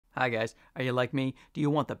Hi guys, are you like me? Do you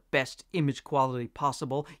want the best image quality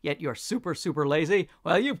possible, yet you're super lazy?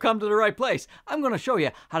 Well, you've come to the right place. I'm going to show you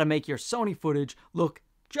how to make your Sony footage look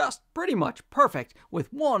just pretty much perfect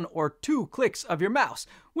with 1 or 2 clicks of your mouse.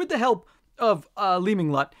 With the help of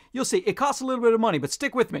Leeming LUT, you'll see it costs a little bit of money, but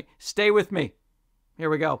stick with me. Stay with me. Here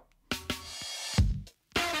we go.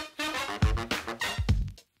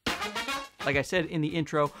 Like I said in the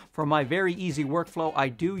intro, for my very easy workflow, I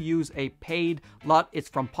do use a paid LUT. It's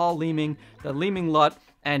from Paul Leeming, the Leeming LUT,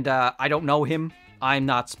 and I don't know him. I'm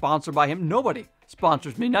not sponsored by him. Nobody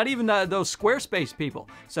sponsors me, not even those Squarespace people.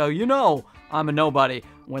 So you know I'm a nobody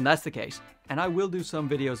when that's the case. And I will do some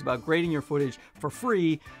videos about grading your footage for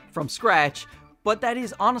free from scratch, but that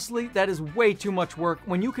is, honestly, that is way too much work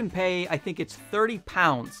when you can pay, I think it's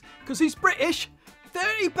 £30, because he's British.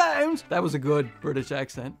 £30? That was a good British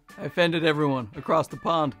accent. I offended everyone across the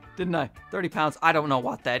pond, didn't I? £30, I don't know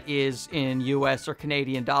what that is in US or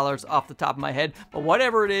Canadian dollars off the top of my head, but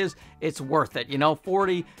whatever it is, it's worth it. You know,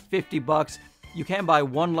 40, 50 bucks. You can buy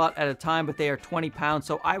one LUT at a time, but they are £20,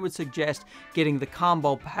 so I would suggest getting the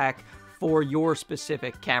combo pack for your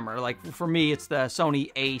specific camera. Like for me, it's the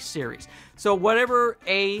Sony A series. So whatever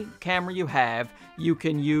A camera you have, you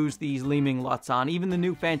can use these Leeming LUTs on, even the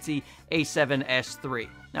new fancy A7S III.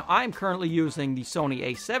 Now, I'm currently using the Sony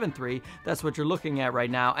A7 III. That's what you're looking at right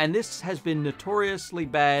now. And this has been notoriously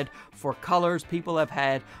bad for colors. People have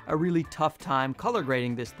had a really tough time color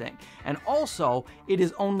grading this thing. And also, it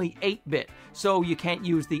is only 8-bit. So you can't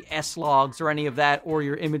use the S-logs or any of that, or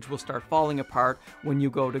your image will start falling apart when you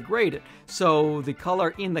go to grade it. So the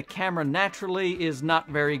color in the camera naturally is not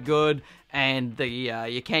very good. And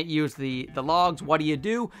you can't use the logs. What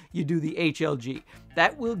do? You do the HLG.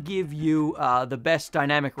 That will give you the best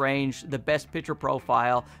dynamic range, the best picture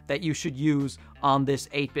profile that you should use on this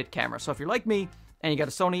 8-bit camera. So if you're like me and you got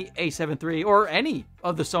a Sony A7 III or any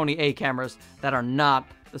of the Sony A cameras that are not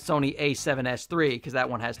the Sony A7S III, because that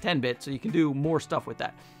one has 10-bit, so you can do more stuff with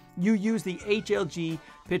that. You use the HLG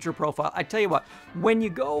picture profile. I tell you what, when you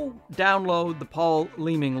go download the Paul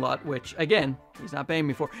Leeming LUT, which again, he's not paying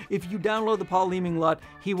me for, if you download the Paul Leeming LUT,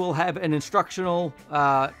 he will have an instructional,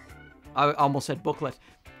 I almost said booklet,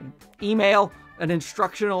 email, an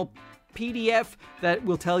instructional PDF that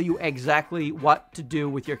will tell you exactly what to do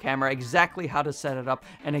with your camera, exactly how to set it up,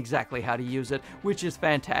 and exactly how to use it, which is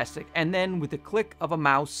fantastic. And then with the click of a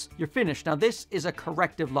mouse, you're finished. Now this is a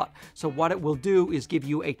corrective LUT, so what it will do is give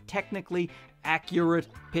you a technically accurate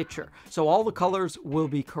picture. So all the colors will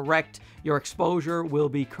be correct, your exposure will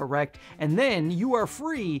be correct, and then you are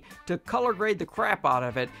free to color grade the crap out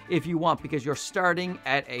of it if you want, because you're starting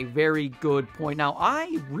at a very good point. Now,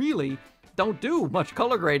 I really don't do much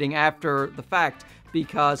color grading after the fact,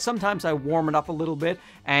 because sometimes I warm it up a little bit,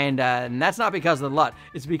 and that's not because of the LUT.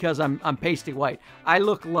 It's because I'm pasty white. I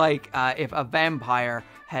look like if a vampire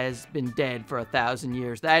has been dead for 1,000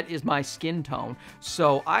 years. That is my skin tone.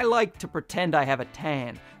 So I like to pretend I have a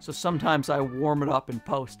tan. So sometimes I warm it up in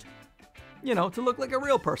post, you know, to look like a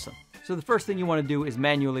real person. So the first thing you want to do is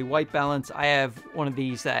manually white balance. I have one of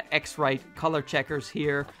these X-Rite color checkers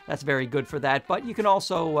here. That's very good for that. But you can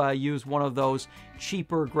also use one of those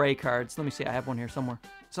cheaper gray cards. Let me see, I have one here somewhere.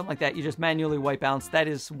 Something like that. You just manually white balance. That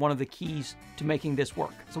is one of the keys to making this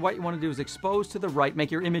work. So what you want to do is expose to the right, make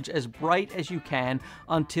your image as bright as you can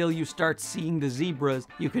until you start seeing the zebras.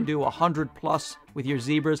 You can do 100+ with your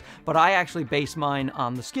zebras, but I actually base mine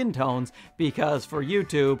on the skin tones, because for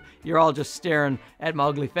YouTube, you're all just staring at my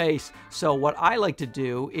ugly face. So what I like to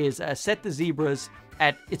do is set the zebras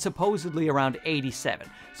at, it's supposedly around 87.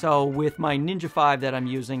 So with my Ninja 5 that I'm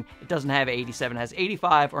using, it doesn't have 87, it has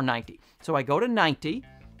 85 or 90. So I go to 90,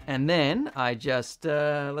 and then I just,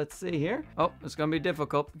 let's see here. Oh, it's gonna be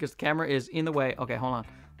difficult because the camera is in the way. Okay, hold on.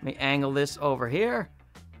 Let me angle this over here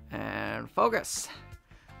and focus.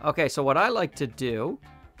 Okay, so what I like to do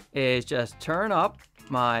is just turn up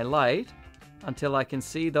my light until I can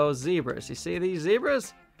see those zebras. You see these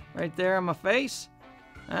zebras right there on my face?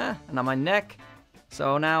 And on my neck.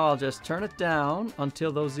 So now I'll just turn it down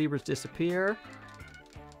until those zebras disappear.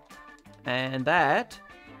 And that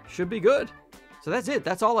should be good. So that's it.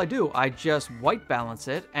 That's all I do. I just white balance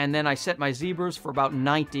it, and then I set my zebras for about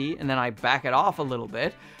 90, and then I back it off a little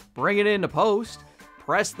bit, bring it into post,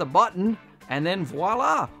 press the button, and then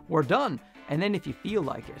voila, we're done. And then if you feel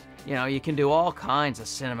like it, you know, you can do all kinds of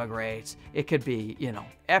cinema grades. It could be, you know,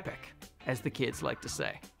 epic, as the kids like to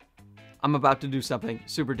say. I'm about to do something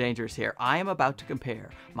super dangerous here. I am about to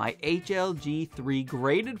compare my HLG3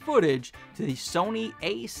 graded footage to the Sony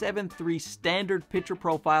A7 III standard picture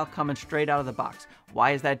profile coming straight out of the box.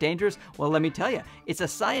 Why is that dangerous? Well, let me tell you. It's a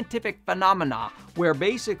scientific phenomena where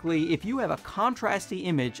basically if you have a contrasty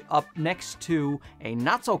image up next to a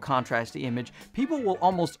not so contrasty image, people will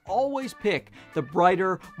almost always pick the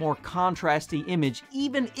brighter, more contrasty image,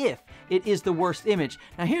 even if it is the worst image.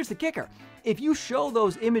 Now here's the kicker. If you show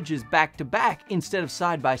those images back to back instead of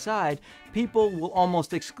side by side, people will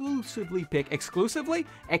almost exclusively pick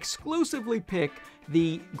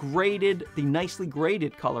the graded, the nicely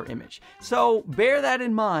graded color image. So bear that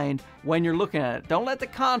in mind when you're looking at it. Don't let the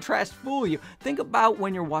contrast fool you. Think about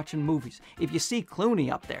when you're watching movies. If you see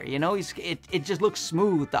Clooney up there, you know, it just looks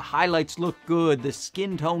smooth. The highlights look good. The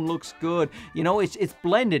skin tone looks good. You know, it's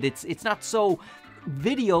blended. It's not so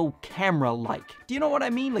video camera-like. Do you know what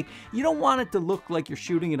I mean? Like, you don't want it to look like you're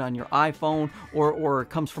shooting it on your iPhone or it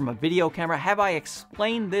comes from a video camera. Have I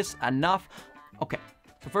explained this enough? Okay,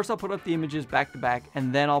 so first I'll put up the images back to back,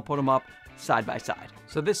 and then I'll put them up side by side.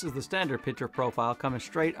 So this is the standard picture profile coming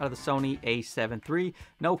straight out of the Sony A7 III.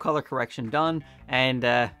 No color correction done, and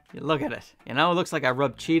look at it. You know, it looks like I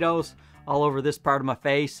rubbed Cheetos all over this part of my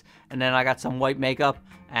face, and then I got some white makeup,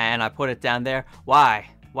 and I put it down there. Why?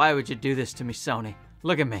 Why would you do this to me, Sony?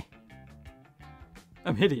 Look at me.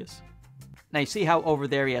 I'm hideous. Now you see how over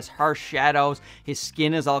there he has harsh shadows. His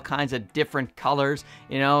skin is all kinds of different colors.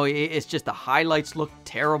 You know, it's just the highlights look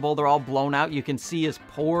terrible. They're all blown out. You can see his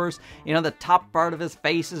pores. You know, the top part of his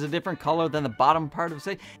face is a different color than the bottom part of his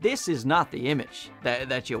face. This is not the image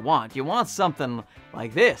that you want. You want something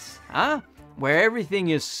like this, huh? Where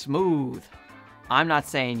everything is smooth. I'm not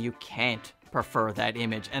saying you can't prefer that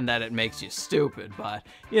image and that it makes you stupid, but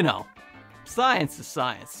you know, science is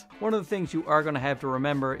science. One of the things you are going to have to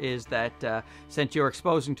remember is that since you're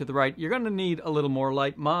exposing to the right, you're going to need a little more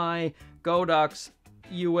light. My Godox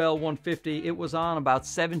UL150, it was on about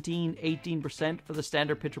 17-18% for the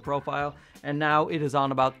standard picture profile, and now it is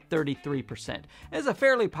on about 33%. It's a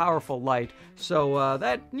fairly powerful light, so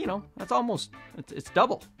that, you know, that's almost, it's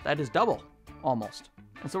double. That is double, almost.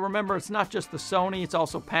 And so remember, it's not just the Sony, it's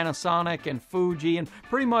also Panasonic and Fuji, and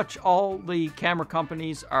pretty much all the camera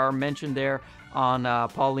companies are mentioned there on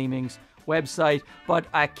Paul Leeming's website. But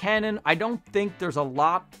Canon, I don't think there's a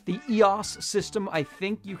lot. The EOS system, I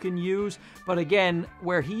think you can use. But again,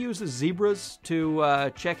 where he uses zebras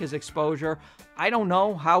to check his exposure, I don't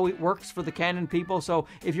know how it works for the Canon people. So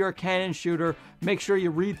if you're a Canon shooter, make sure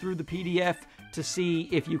you read through the PDF to see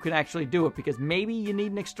if you can actually do it, because maybe you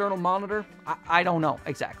need an external monitor. I don't know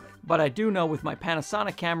exactly. But I do know with my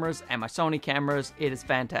Panasonic cameras and my Sony cameras, it is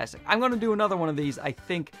fantastic. I'm going to do another one of these, I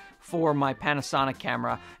think, for my Panasonic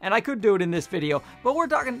camera. And I could do it in this video, but we're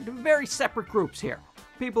talking very separate groups here.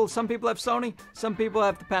 Some people have Sony, some people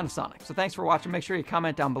have the Panasonic. So thanks for watching. Make sure you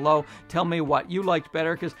comment down below. Tell me what you liked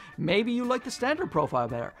better, because maybe you like the standard profile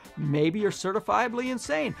better. Maybe you're certifiably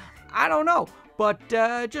insane. I don't know. But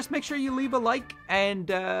just make sure you leave a like and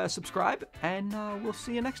subscribe, and we'll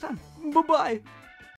see you next time. Bye-bye.